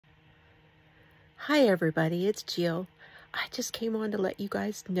Hi everybody, it's Jill. I just came on to let you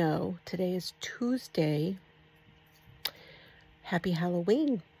guys know today is Tuesday. Happy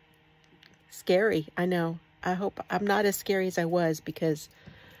Halloween. Scary, I know. I hope I'm not as scary as I was because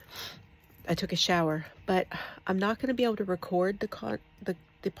I took a shower, but I'm not going to be able to record the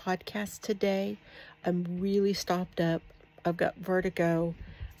podcast today. I'm really stopped up. I've got vertigo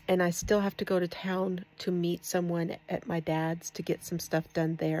and I still have to go to town to meet someone at my dad's to get some stuff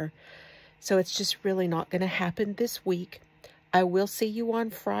done there. So it's just really not going to happen this week. I will see you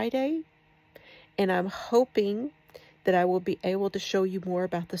on Friday, and I'm hoping that I will be able to show you more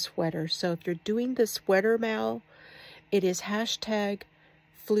about the sweater. So if you're doing the sweater mail, it is hashtag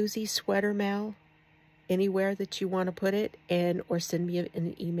Floozie sweater mail anywhere that you want to put it, and or send me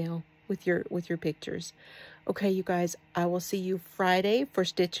an email with your pictures. Okay, you guys, I will see you Friday for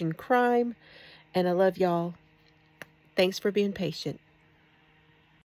Stitch and Crime, and I love y'all. Thanks for being patient.